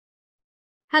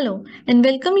Hello, and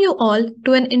welcome you all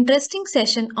to an interesting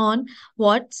session on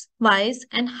what's, whys,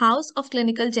 and hows of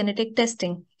clinical genetic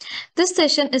testing. This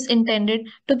session is intended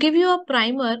to give you a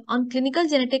primer on clinical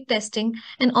genetic testing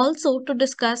and also to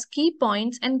discuss key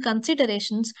points and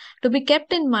considerations to be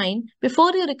kept in mind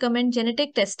before you recommend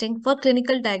genetic testing for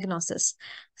clinical diagnosis.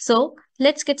 So,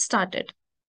 let's get started.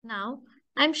 Now,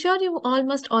 I'm sure you all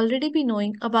must already be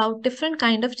knowing about different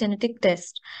kind of genetic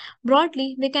tests.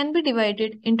 Broadly, they can be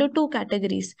divided into two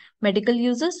categories, medical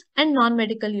uses and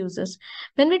non-medical uses.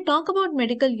 When we talk about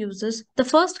medical uses, the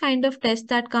first kind of test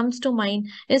that comes to mind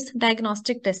is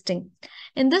diagnostic testing.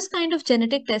 In this kind of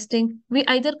genetic testing, we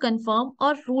either confirm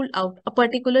or rule out a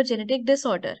particular genetic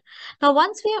disorder. Now,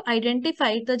 once we have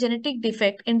identified the genetic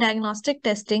defect in diagnostic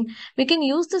testing, we can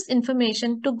use this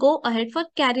information to go ahead for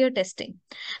carrier testing.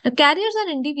 Now, carriers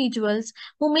are individuals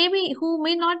who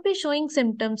may not be showing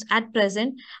symptoms at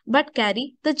present but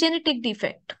carry the genetic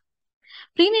defect.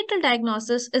 Prenatal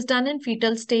diagnosis is done in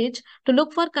fetal stage to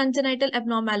look for congenital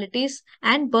abnormalities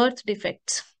and birth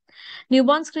defects.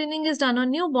 Newborn screening is done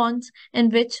on newborns in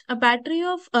which a battery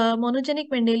of monogenic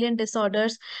Mendelian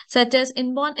disorders such as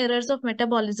inborn errors of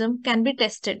metabolism can be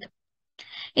tested.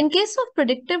 In case of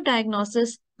predictive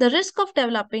diagnosis, the risk of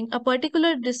developing a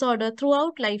particular disorder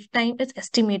throughout lifetime is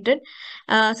estimated,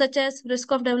 such as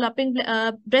risk of developing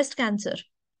breast cancer.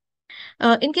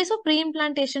 In case of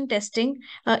pre-implantation testing,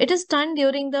 it is done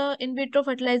during the in vitro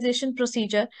fertilization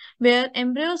procedure where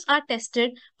embryos are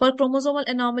tested for chromosomal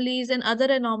anomalies and other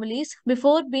anomalies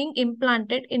before being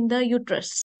implanted in the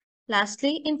uterus.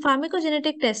 Lastly, in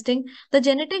pharmacogenetic testing, the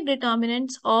genetic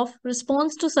determinants of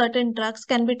response to certain drugs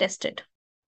can be tested.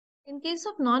 In case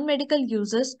of non-medical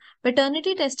uses,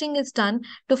 paternity testing is done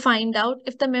to find out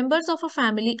if the members of a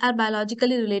family are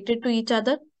biologically related to each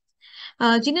other.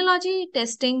 Genealogy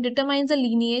testing determines the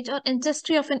lineage or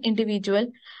ancestry of an individual,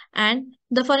 and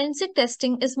the forensic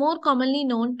testing is more commonly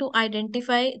known to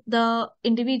identify the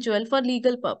individual for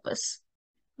legal purpose.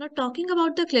 Now, talking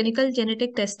about the clinical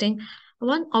genetic testing,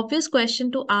 one obvious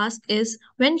question to ask is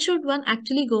when should one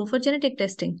actually go for genetic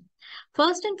testing?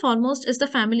 First and foremost is the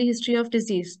family history of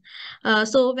disease.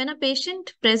 So, when a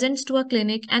patient presents to a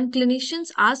clinic and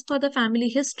clinicians ask for the family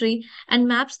history and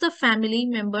maps the family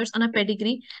members on a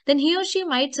pedigree, then he or she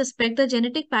might suspect the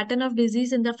genetic pattern of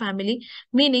disease in the family,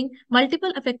 meaning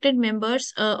multiple affected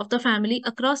members of the family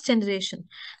across generation.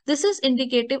 This is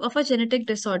indicative of a genetic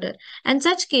disorder, and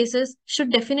such cases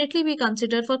should definitely be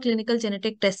considered for clinical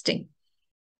genetic testing.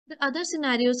 The other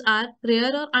scenarios are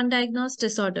rare or undiagnosed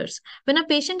disorders. When a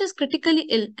patient is critically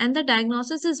ill and the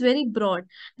diagnosis is very broad,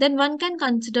 then one can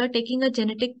consider taking a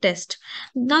genetic test.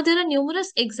 Now, there are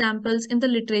numerous examples in the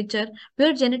literature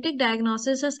where genetic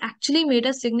diagnosis has actually made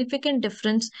a significant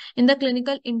difference in the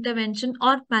clinical intervention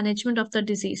or management of the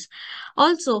disease.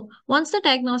 Also, once the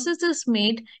diagnosis is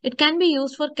made, it can be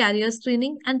used for carrier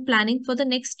screening and planning for the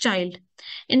next child.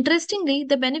 Interestingly,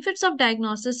 the benefits of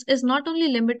diagnosis is not only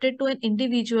limited to an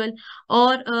individual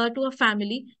or to a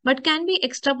family, but can be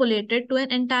extrapolated to an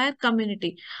entire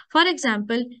community. For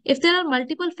example, if there are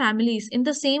multiple families in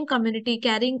the same community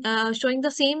showing the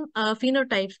same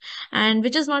phenotypes, and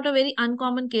which is not a very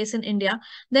uncommon case in India,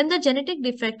 then the genetic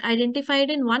defect identified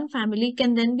in one family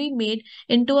can then be made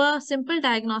into a simple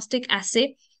diagnostic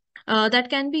assay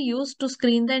that can be used to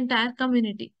screen the entire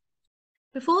community.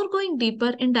 Before going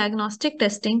deeper in diagnostic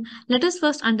testing, let us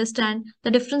first understand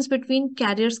the difference between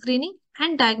carrier screening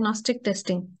and diagnostic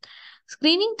testing.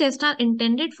 Screening tests are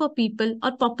intended for people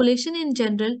or population in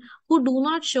general who do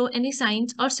not show any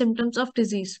signs or symptoms of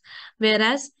disease,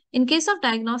 whereas in case of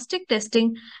diagnostic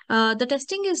testing, the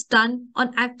testing is done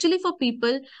on actually for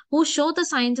people who show the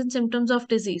signs and symptoms of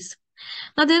disease.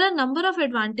 Now, there are a number of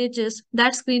advantages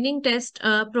that screening tests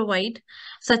provide,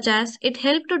 such as it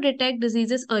helps to detect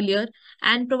diseases earlier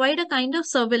and provide a kind of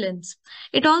surveillance.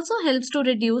 It also helps to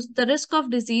reduce the risk of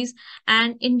disease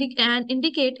and,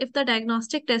 indicate if the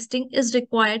diagnostic testing is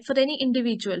required for any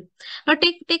individual. Now,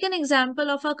 take an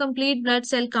example of a complete blood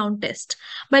cell count test.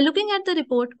 By looking at the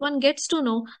report, one gets to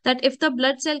know that if the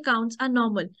blood cell counts are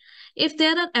normal. If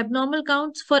there are abnormal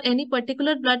counts for any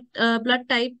particular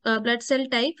blood cell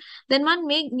type, then one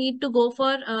may need to go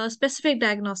for a specific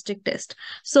diagnostic test.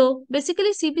 So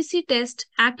basically CBC tests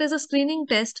act as a screening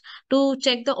test to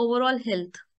check the overall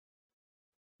health.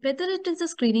 Whether it is a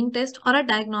screening test or a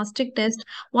diagnostic test,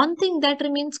 one thing that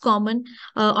remains common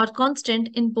or constant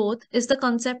in both is the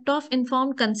concept of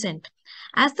informed consent.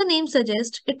 As the name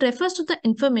suggests, it refers to the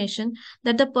information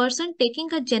that the person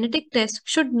taking a genetic test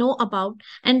should know about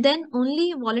and then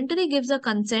only voluntarily gives a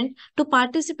consent to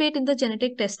participate in the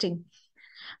genetic testing.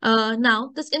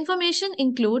 Now, this information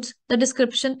includes the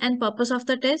description and purpose of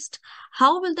the test,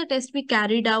 how will the test be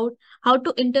carried out, how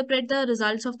to interpret the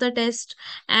results of the test,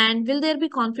 and will there be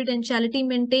confidentiality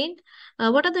maintained?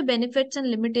 What are the benefits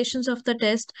and limitations of the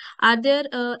test? Are there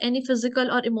any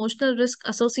physical or emotional risk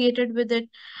associated with it?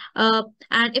 Uh,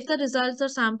 and if the results or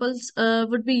samples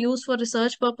would be used for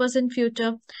research purpose in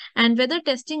future, and whether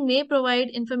testing may provide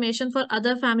information for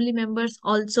other family members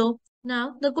also.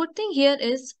 Now, the good thing here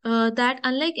is that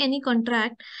unlike any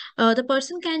contract, the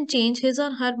person can change his or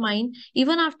her mind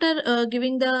even after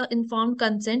giving the informed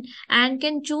consent and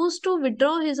can choose to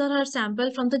withdraw his or her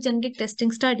sample from the genetic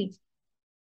testing study.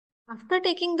 After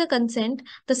taking the consent,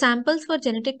 the samples for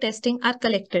genetic testing are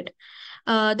collected.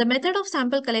 The method of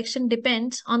sample collection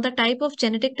depends on the type of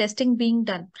genetic testing being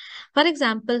done. For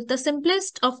example, the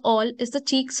simplest of all is the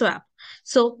cheek swab.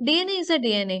 So, DNA is a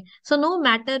DNA. So, no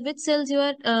matter which cells you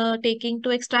are taking to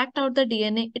extract out the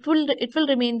DNA, it will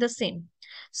remain the same.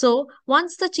 So,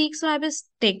 once the cheek swab is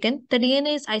taken, the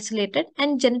DNA is isolated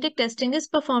and genetic testing is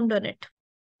performed on it.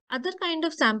 Other kind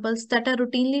of samples that are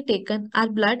routinely taken are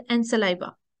blood and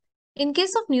saliva. In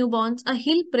case of newborns, a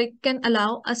heel prick can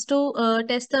allow us to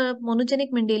test the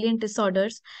monogenic Mendelian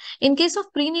disorders. In case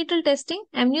of prenatal testing,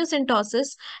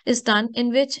 amniocentesis is done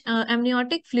in which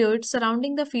amniotic fluid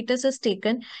surrounding the fetus is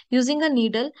taken using a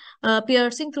needle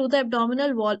piercing through the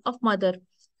abdominal wall of mother.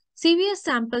 CVS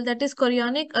sample, that is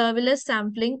chorionic villus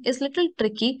sampling, is little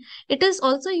tricky. It is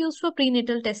also used for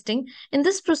prenatal testing. In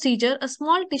this procedure, a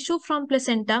small tissue from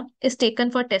placenta is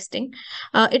taken for testing.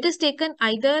 It is taken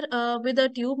either with a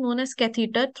tube known as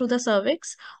catheter through the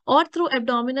cervix or through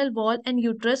abdominal wall and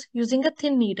uterus using a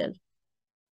thin needle.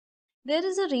 There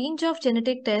is a range of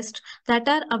genetic tests that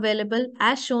are available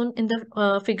as shown in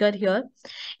the figure here.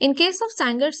 In case of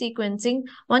Sanger sequencing,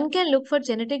 one can look for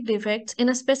genetic defects in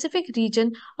a specific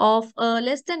region of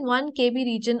less than 1 kb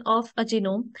region of a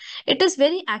genome. It is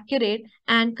very accurate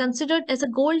and considered as a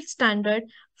gold standard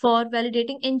for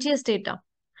validating NGS data.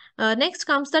 Next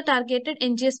comes the targeted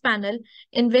NGS panel,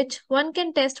 in which one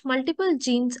can test multiple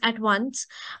genes at once.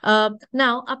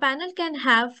 Now, a panel can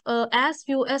have as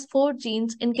few as 4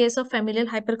 genes in case of familial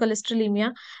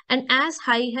hypercholesterolemia, and as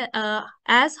high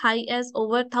as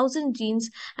over 1,000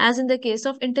 genes as in the case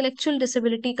of intellectual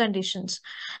disability conditions.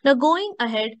 Now, going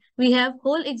ahead, we have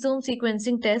whole exome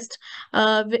sequencing test,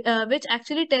 which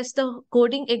actually tests the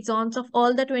coding exons of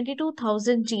all the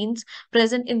 22,000 genes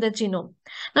present in the genome.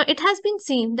 Now, it has been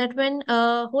seen that when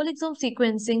whole exome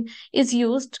sequencing is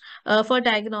used for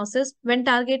diagnosis, when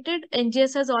targeted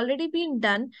NGS has already been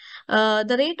done,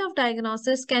 the rate of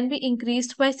diagnosis can be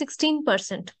increased by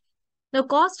 16%. Now,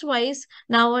 cost-wise,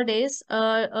 nowadays,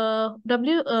 WES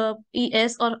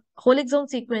or whole exome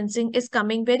sequencing is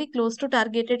coming very close to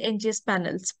targeted NGS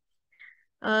panels.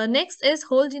 Next is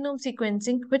whole genome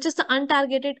sequencing, which is the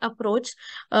untargeted approach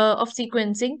of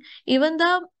sequencing. Even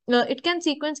the it can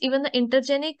sequence even the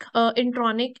intergenic,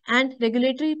 intronic, and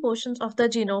regulatory portions of the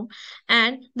genome,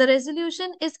 and the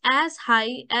resolution is as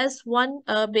high as one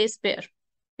base pair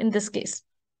in this case.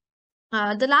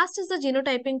 The last is the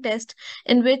genotyping test,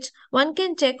 in which one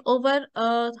can check over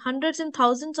hundreds and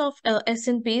thousands of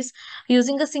SNPs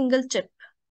using a single chip.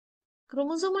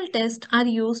 Chromosomal tests are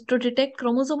used to detect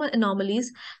chromosomal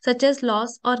anomalies such as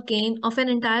loss or gain of an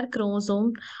entire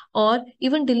chromosome or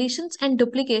even deletions and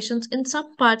duplications in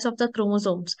some parts of the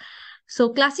chromosomes. So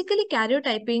classically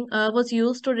karyotyping was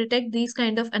used to detect these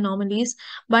kind of anomalies,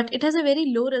 but it has a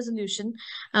very low resolution,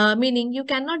 meaning you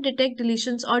cannot detect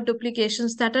deletions or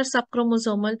duplications that are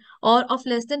subchromosomal or of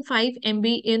less than 5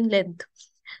 MB in length.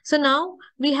 So now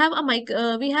we have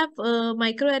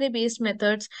microarray based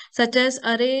methods such as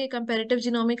array comparative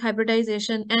genomic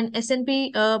hybridization and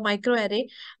SNP microarray,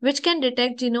 which can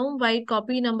detect genome wide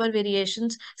copy number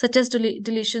variations such as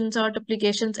deletions or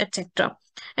duplications, etc.,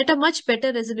 at a much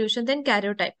better resolution than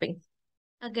karyotyping.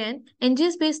 Again,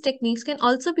 NGS-based techniques can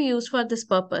also be used for this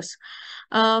purpose.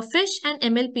 FISH and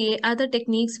MLPA are the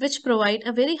techniques which provide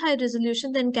a very high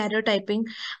resolution than karyotyping,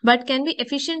 but can be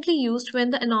efficiently used when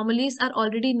the anomalies are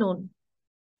already known.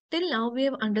 Till now, we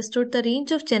have understood the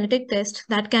range of genetic tests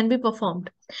that can be performed.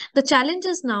 The challenge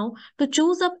is now to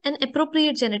choose up an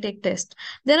appropriate genetic test.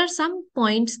 There are some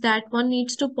points that one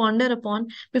needs to ponder upon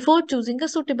before choosing a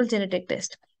suitable genetic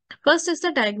test. First is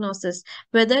the diagnosis,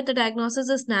 whether the diagnosis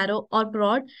is narrow or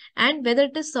broad, and whether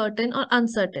it is certain or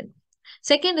uncertain.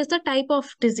 Second is the type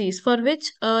of disease for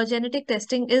which genetic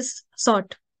testing is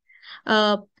sought.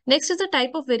 Next is the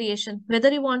type of variation,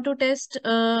 whether you want to test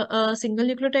single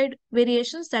nucleotide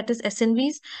variations, that is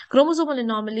SNVs, chromosomal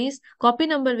anomalies, copy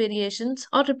number variations,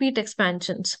 or repeat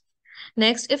expansions.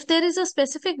 Next, if there is a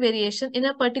specific variation in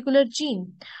a particular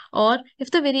gene, or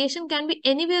if the variation can be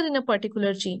anywhere in a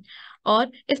particular gene, or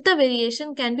if the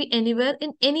variation can be anywhere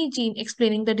in any gene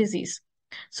explaining the disease.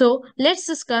 So let's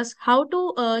discuss how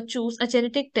to choose a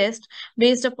genetic test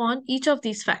based upon each of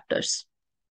these factors.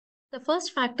 The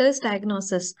first factor is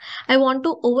diagnosis. I want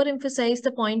to overemphasize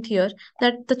the point here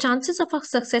that the chances of a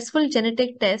successful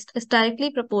genetic test is directly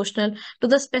proportional to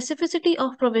the specificity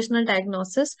of provisional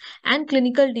diagnosis and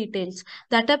clinical details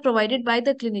that are provided by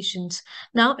the clinicians.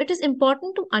 Now, it is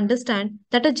important to understand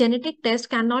that a genetic test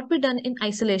cannot be done in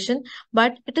isolation,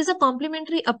 but it is a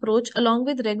complementary approach along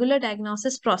with regular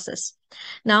diagnosis process.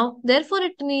 Now, therefore,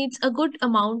 it needs a good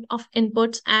amount of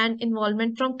inputs and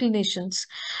involvement from clinicians.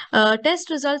 Test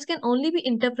results can only be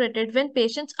interpreted when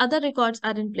patient's other records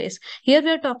are in place. Here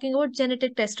we are talking about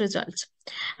genetic test results.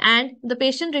 And the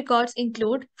patient records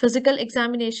include physical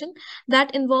examination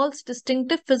that involves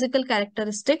distinctive physical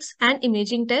characteristics and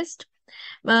imaging test.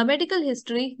 Medical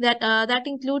history that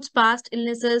includes past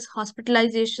illnesses,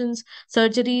 hospitalizations,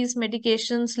 surgeries,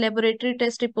 medications, laboratory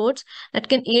test reports that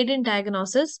can aid in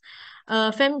diagnosis.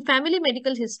 Family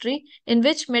medical history, in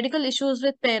which medical issues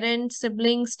with parents,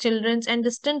 siblings, children, and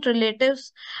distant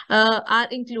relatives are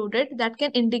included that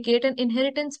can indicate an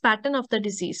inheritance pattern of the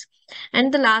disease.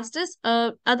 And the last is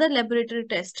other laboratory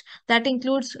tests that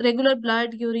includes regular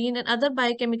blood, urine, and other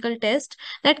biochemical tests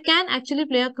that can actually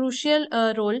play a crucial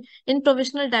role in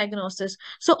provisional diagnosis.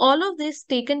 So all of these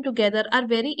taken together are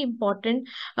very important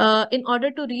in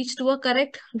order to reach to a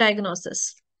correct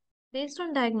diagnosis. Based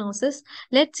on diagnosis,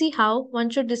 let's see how one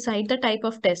should decide the type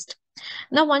of test.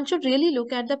 Now, one should really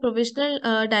look at the provisional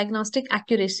diagnostic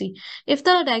accuracy. If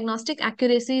the diagnostic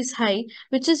accuracy is high,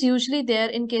 which is usually there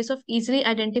in case of easily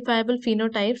identifiable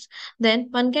phenotypes, then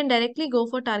one can directly go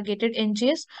for targeted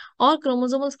NGS or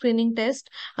chromosomal screening test,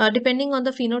 depending on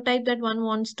the phenotype that one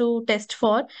wants to test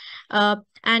for.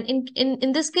 And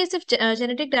in this case, if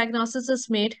genetic diagnosis is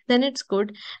made, then it's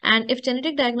good. And if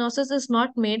genetic diagnosis is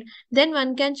not made, then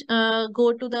one can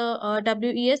go to the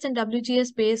WES and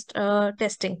WGS based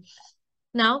testing.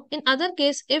 Now, in other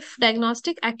case, if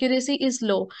diagnostic accuracy is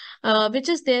low, which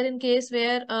is there in case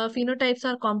where phenotypes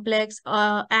are complex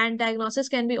and diagnosis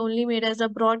can be only made as a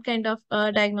broad kind of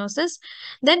diagnosis,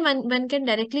 then one can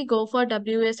directly go for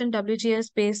WS and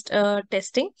WGS based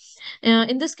testing.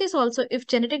 In this case also, if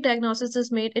genetic diagnosis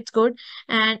is made, it's good.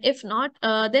 And if not,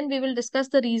 then we will discuss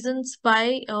the reasons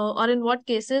why or in what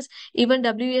cases even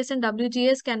WS and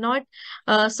WGS cannot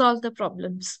solve the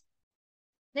problems.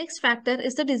 Next factor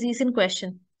is the disease in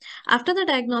question. After the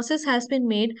diagnosis has been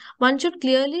made, one should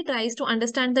clearly try to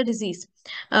understand the disease,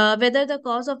 whether the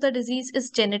cause of the disease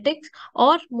is genetic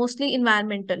or mostly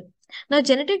environmental. Now,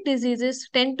 genetic diseases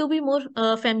tend to be more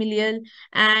familial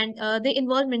and they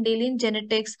involve Mendelian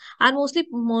genetics, are mostly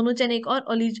monogenic or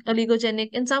oligogenic.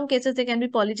 In some cases, they can be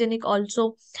polygenic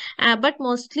also, but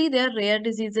mostly they are rare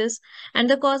diseases. And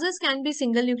the causes can be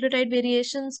single nucleotide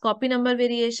variations, copy number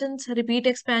variations, repeat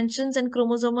expansions, and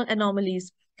chromosomal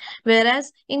anomalies.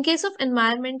 Whereas in case of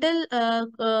environmental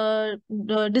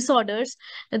disorders,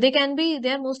 they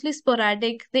are mostly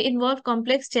sporadic, they involve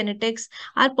complex genetics,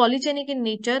 are polygenic in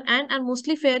nature, and are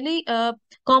mostly fairly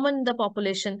common in the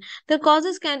population. The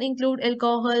causes can include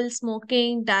alcohol,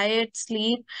 smoking, diet,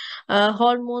 sleep,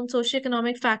 hormones,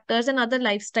 socioeconomic factors, and other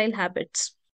lifestyle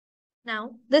habits.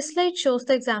 Now, this slide shows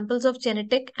the examples of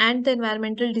genetic and the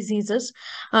environmental diseases.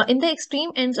 In the extreme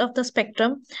ends of the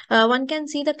spectrum, one can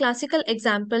see the classical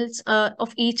examples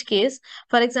of each case.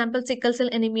 For example, sickle cell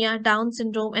anemia, Down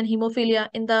syndrome, and hemophilia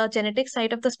in the genetic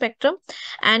side of the spectrum,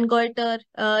 and goiter,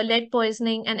 lead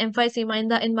poisoning, and emphysema in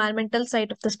the environmental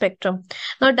side of the spectrum.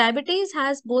 Now, diabetes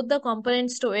has both the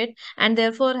components to it and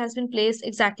therefore has been placed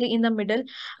exactly in the middle.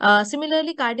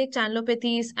 Similarly, cardiac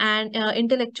channelopathies and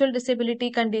intellectual disability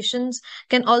conditions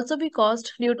can also be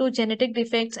caused due to genetic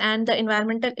defects and the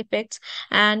environmental effects,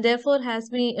 and therefore has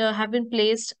been have been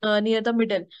placed near the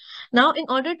middle. Now, in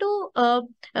order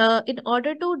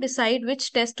to decide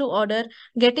which test to order,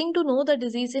 getting to know the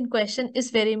disease in question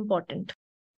is very important.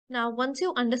 Now, once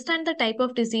you understand the type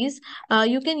of disease,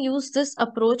 you can use this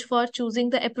approach for choosing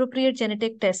the appropriate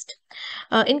genetic test.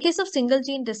 In case of single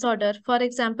gene disorder, for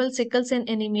example, sickle cell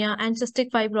anemia and cystic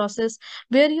fibrosis,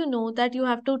 where you know that you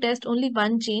have to test only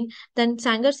one gene, then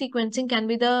Sanger sequencing can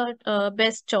be the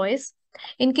best choice.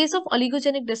 In case of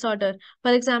oligogenic disorder,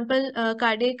 for example,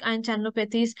 cardiac and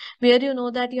channelopathies, where you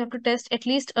know that you have to test at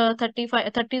least 30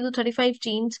 to 35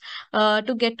 genes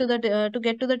to get to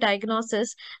the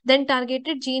diagnosis, then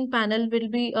targeted gene panel will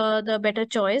be the better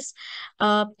choice.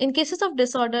 In cases of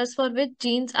disorders for which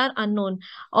genes are unknown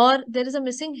or there is a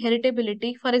missing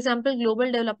heritability, for example,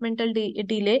 global developmental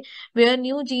delay, where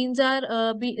new genes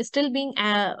are still being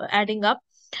adding up,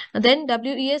 then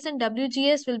WES and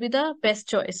WGS will be the best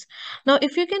choice. Now,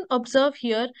 if you can observe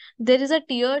here, there is a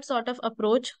tiered sort of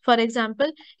approach. For example,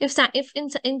 if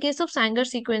in case of Sanger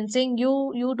sequencing,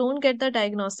 you don't get the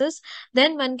diagnosis,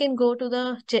 then one can go to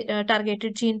the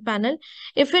targeted gene panel.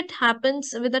 If it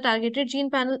happens with the targeted gene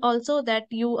panel also that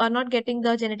you are not getting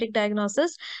the genetic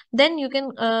diagnosis, then you can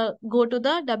go to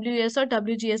the WES or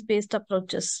WGS based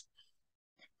approaches.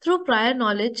 Through prior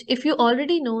knowledge, if you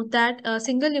already know that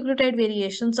single nucleotide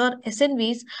variations or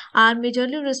SNVs are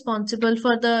majorly responsible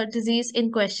for the disease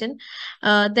in question,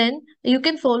 then you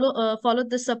can follow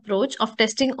this approach of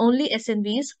testing only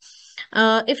SNVs.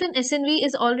 If an SNV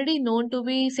is already known to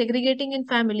be segregating in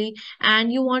family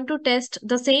and you want to test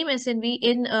the same SNV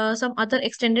in some other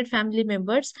extended family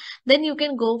members, then you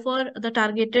can go for the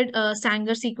targeted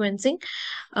Sanger sequencing.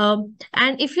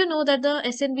 And if you know that the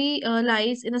SNV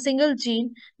lies in a single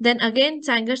gene, then again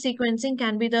Sanger sequencing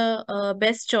can be the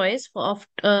best choice of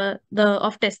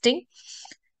testing.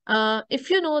 If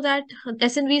you know that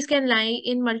SNVs can lie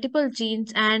in multiple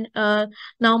genes and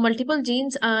now multiple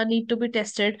genes need to be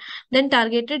tested, then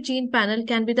targeted gene panel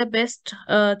can be the best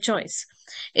choice.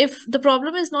 If the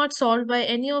problem is not solved by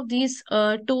any of these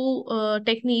two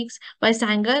techniques, by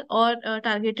Sanger or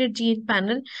targeted gene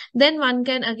panel, then one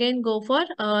can again go for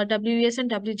WES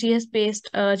and WGS based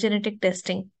genetic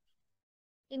testing.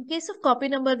 In case of copy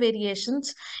number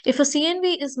variations, if a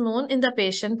CNV is known in the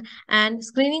patient and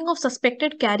screening of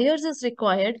suspected carriers is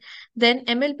required, then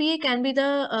MLPA can be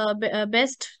the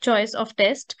best choice of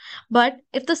test. But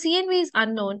if the CNV is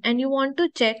unknown and you want to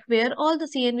check where all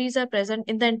the CNVs are present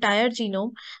in the entire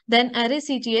genome, then array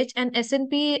CGH and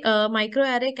SNP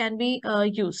microarray can be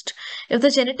used. If the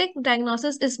genetic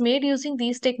diagnosis is made using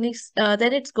these techniques,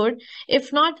 then it's good.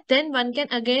 If not, then one can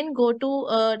again go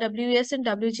to WS and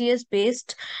WGS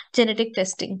based genetic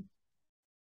testing.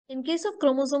 In case of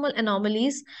chromosomal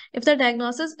anomalies, if the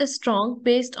diagnosis is strong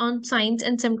based on signs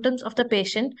and symptoms of the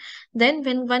patient, then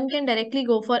when one can directly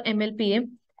go for MLPA.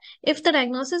 If the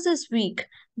diagnosis is weak,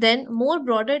 then more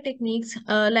broader techniques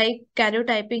like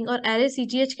karyotyping or array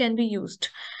CGH can be used.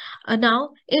 Now,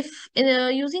 if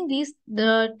using these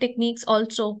techniques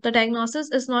also the diagnosis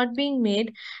is not being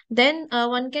made, then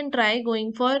one can try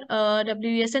going for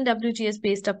WES and WGS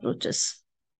based approaches.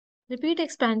 Repeat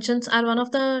expansions are one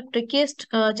of the trickiest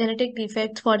genetic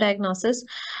defects for diagnosis.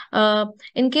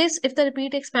 In case if the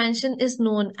repeat expansion is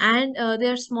known and they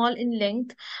are small in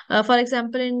length, for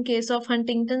example, in case of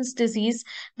Huntington's disease,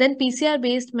 then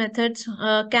PCR-based methods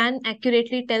can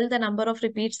accurately tell the number of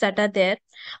repeats that are there.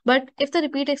 But if the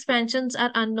repeat expansions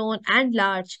are unknown and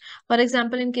large, for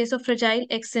example, in case of Fragile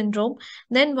X syndrome,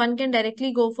 then one can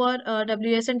directly go for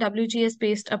WS and WGS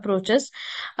based approaches.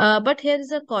 But here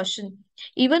is a caution.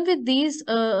 Even with these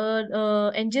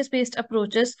NGS-based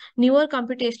approaches, newer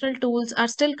computational tools are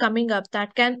still coming up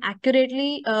that can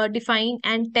accurately define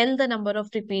and tell the number of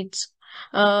repeats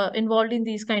involved in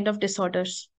these kind of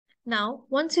disorders. Now,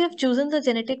 once you have chosen the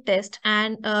genetic test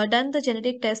and done the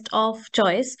genetic test of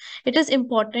choice, it is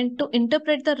important to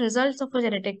interpret the results of a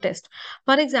genetic test.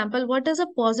 For example, what does a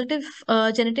positive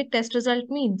genetic test result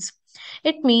means?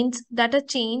 It means that a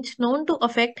change known to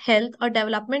affect health or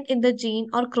development in the gene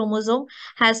or chromosome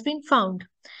has been found.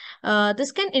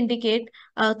 This can indicate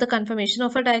the confirmation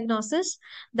of a diagnosis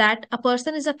that a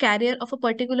person is a carrier of a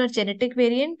particular genetic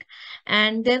variant,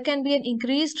 and there can be an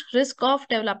increased risk of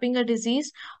developing a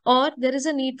disease, or there is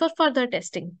a need for further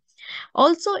testing.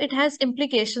 Also, it has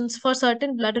implications for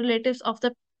certain blood relatives of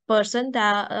the person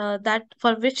that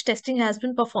for which testing has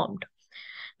been performed.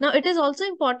 Now, it is also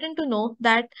important to know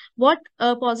that what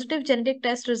a positive genetic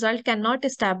test result cannot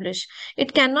establish.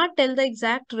 It cannot tell the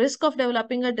exact risk of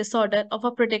developing a disorder of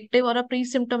a predictive or a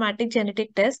pre-symptomatic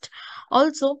genetic test.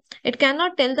 Also, it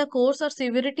cannot tell the course or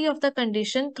severity of the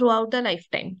condition throughout the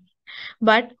lifetime.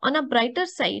 But on a brighter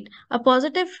side, a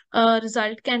positive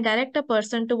result can direct a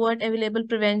person toward available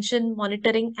prevention,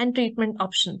 monitoring, and treatment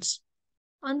options.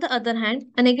 On the other hand,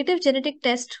 a negative genetic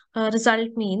test result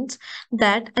means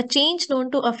that a change known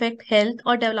to affect health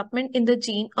or development in the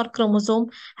gene or chromosome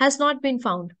has not been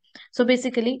found. So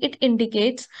basically, it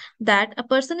indicates that a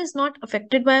person is not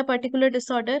affected by a particular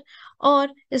disorder or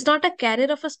is not a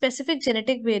carrier of a specific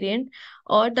genetic variant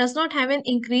or does not have an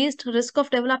increased risk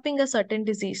of developing a certain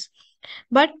disease.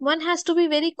 But one has to be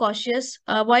very cautious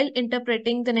while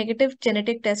interpreting the negative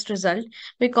genetic test result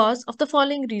because of the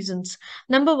following reasons.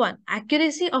 Number one,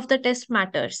 accuracy of the test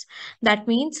matters. That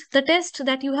means the test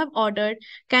that you have ordered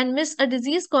can miss a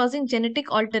disease causing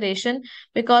genetic alteration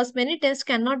because many tests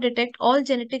cannot detect all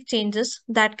genetic changes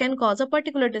that can cause a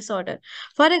particular disorder.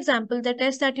 For example, the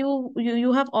test that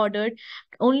you have ordered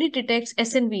only detects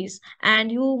SNVs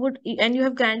and you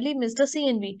have grandly missed the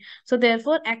CNV. So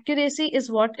therefore, accuracy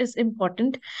is what is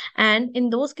important. And in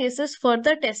those cases,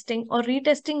 further testing or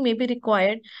retesting may be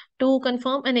required to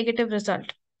confirm a negative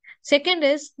result. Second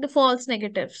is the false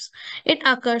negatives. It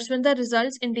occurs when the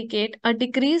results indicate a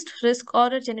decreased risk or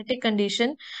a genetic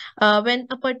condition when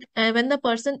the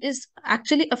person is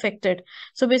actually affected.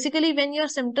 So basically, when your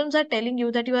symptoms are telling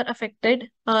you that you are affected,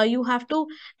 you have to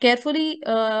carefully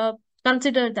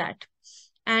consider that.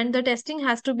 And the testing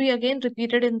has to be again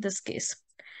repeated in this case.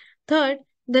 Third,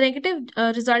 the negative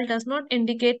result does not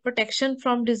indicate protection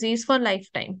from disease for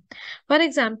lifetime. For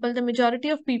example, the majority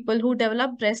of people who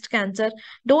develop breast cancer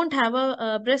don't have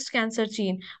a breast cancer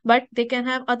gene, but they can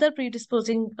have other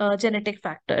predisposing genetic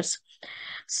factors.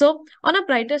 So, on a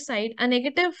brighter side, a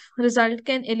negative result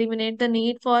can eliminate the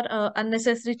need for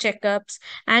unnecessary checkups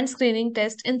and screening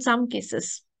tests in some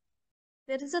cases.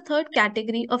 There is a third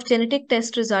category of genetic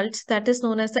test results that is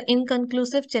known as the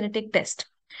inconclusive genetic test.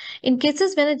 In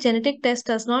cases when a genetic test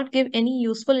does not give any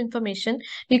useful information,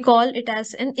 we call it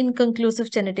as an inconclusive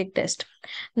genetic test.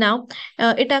 Now,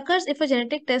 it occurs if a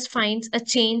genetic test finds a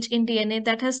change in DNA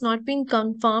that has not been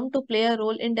confirmed to play a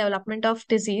role in development of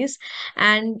disease,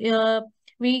 and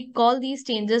we call these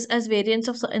changes as variants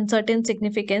of uncertain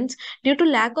significance. Due to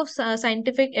lack of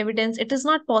scientific evidence, it is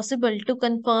not possible to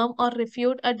confirm or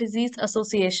refute a disease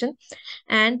association,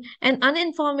 and an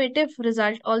uninformative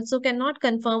result also cannot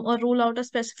confirm or rule out a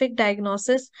specific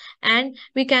diagnosis. And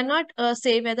we cannot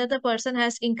say whether the person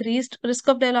has increased risk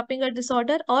of developing a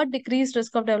disorder or decreased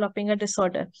risk of developing a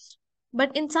disorder.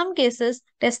 But in some cases,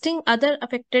 testing other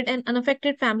affected and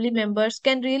unaffected family members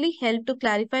can really help to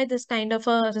clarify this kind of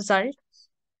a result.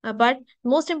 But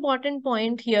most important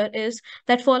point here is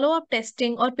that follow-up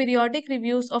testing or periodic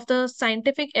reviews of the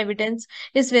scientific evidence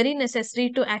is very necessary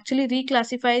to actually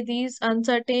reclassify these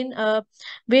uncertain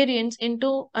variants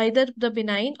into either the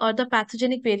benign or the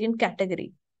pathogenic variant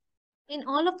category. In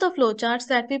all of the flowcharts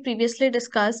that we previously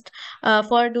discussed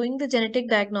for doing the genetic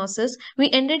diagnosis, we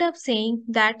ended up saying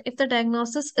that if the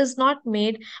diagnosis is not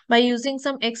made by using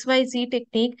some XYZ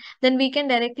technique, then we can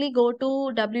directly go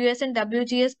to WS and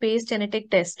WGS based genetic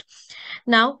test.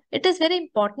 Now, it is very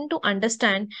important to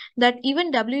understand that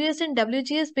even WS and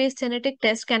WGS based genetic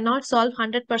tests cannot solve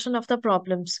 100% of the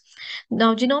problems.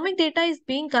 Now, genomic data is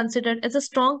being considered as a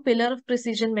strong pillar of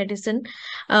precision medicine,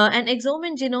 and exome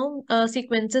and genome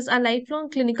sequences are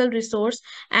lifelong clinical resource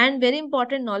and very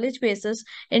important knowledge bases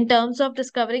in terms of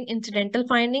discovering incidental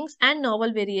findings and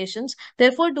novel variations.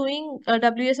 Therefore, doing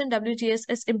WS and WGS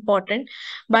is important.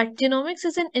 But genomics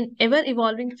is an ever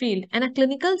evolving field, and a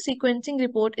clinical sequencing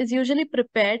report is usually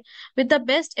prepared with the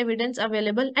best evidence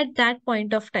available at that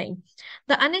point of time.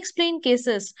 The unexplained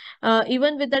cases,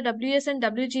 even with the WS and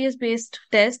WGS based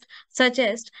test,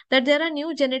 suggest that there are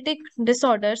new genetic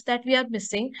disorders that we are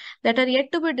missing that are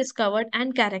yet to be discovered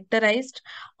and characterized,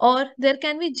 or there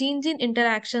can be gene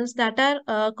interactions that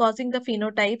are causing the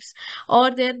phenotypes,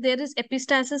 or there is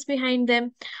epistasis behind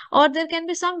them, or there can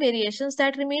be some variations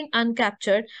that remain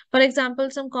uncaptured. For example,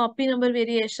 some copy number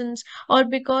variations, or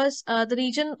because the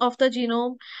region of the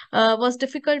genome was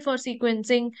difficult for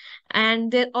sequencing,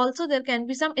 and there can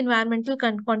be some environmental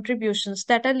contributions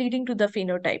that are leading to the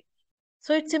phenotype.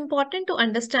 So it's important to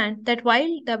understand that while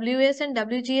WS and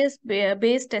WGS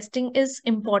based testing is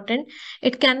important,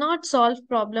 it cannot solve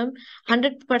problem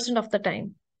 100% of the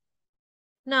time.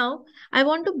 Now, I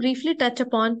want to briefly touch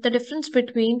upon the difference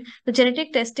between the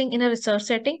genetic testing in a research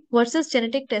setting versus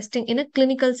genetic testing in a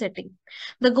clinical setting.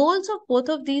 The goals of both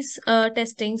of these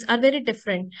testings are very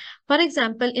different. For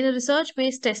example, in a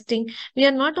research-based testing, we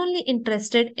are not only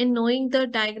interested in knowing the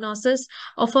diagnosis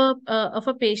of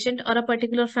a patient or a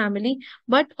particular family,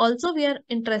 but also we are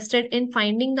interested in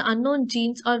finding the unknown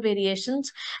genes or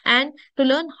variations and to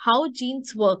learn how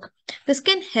genes work. This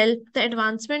can help the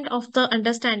advancement of the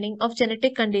understanding of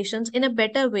genetic conditions in a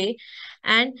better way,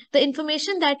 and the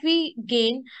information that we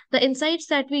gain, the insights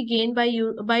that we gain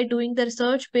by doing the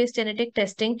research-based genetic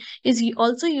testing is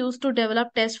also used to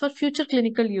develop tests for future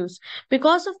clinical use.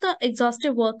 Because of the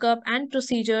exhaustive workup and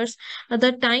procedures,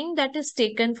 the time that is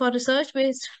taken for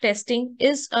research-based testing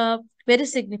is very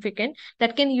significant.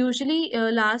 That can usually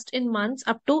last in months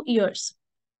up to years.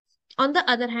 On the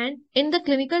other hand, in the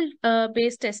clinical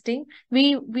based testing,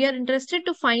 we are interested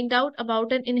to find out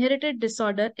about an inherited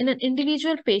disorder in an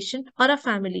individual patient or a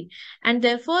family, and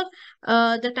therefore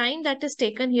the time that is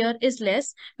taken here is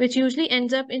less, which usually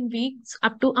ends up in weeks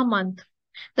up to a month.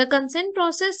 The consent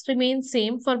process remains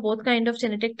same for both kind of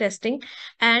genetic testing,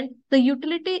 and the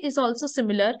utility is also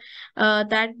similar,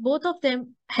 that both of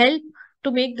them help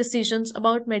to make decisions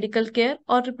about medical care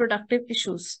or reproductive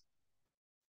issues.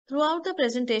 Throughout the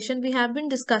presentation, we have been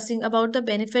discussing about the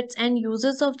benefits and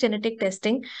uses of genetic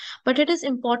testing, but it is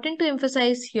important to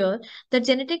emphasize here that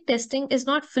genetic testing is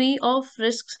not free of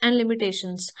risks and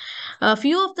limitations. A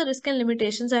few of the risks and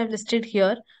limitations I have listed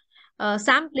here.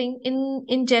 Sampling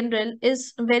in general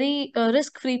is very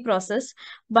risk-free process,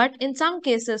 but in some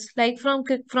cases, like from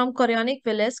chorionic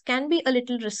villus, can be a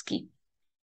little risky.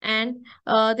 And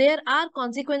there are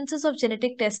consequences of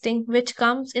genetic testing which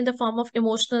comes in the form of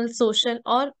emotional, social,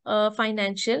 or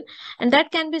financial, and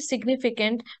that can be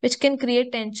significant, which can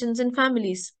create tensions in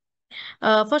families.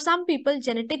 For some people,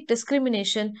 genetic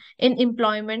discrimination in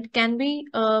employment can be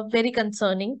very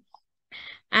concerning.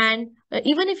 And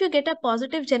even if you get a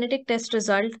positive genetic test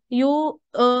result, you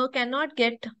cannot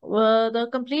get the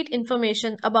complete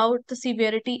information about the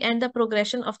severity and the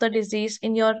progression of the disease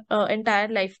in your entire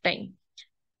lifetime.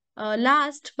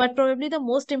 Last, but probably the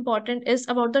most important, is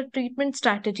about the treatment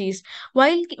strategies.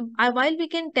 While we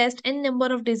can test n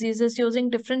number of diseases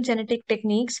using different genetic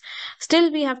techniques,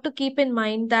 still we have to keep in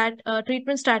mind that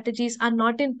treatment strategies are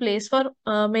not in place for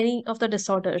many of the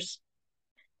disorders.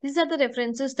 These are the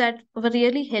references that were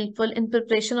really helpful in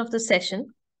preparation of the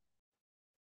session.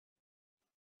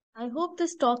 I hope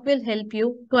this talk will help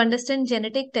you to understand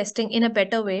genetic testing in a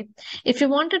better way. If you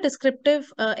want a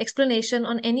descriptive explanation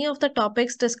on any of the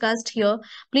topics discussed here,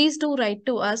 please do write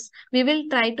to us. We will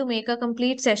try to make a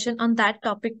complete session on that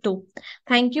topic too.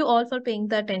 Thank you all for paying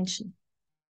the attention.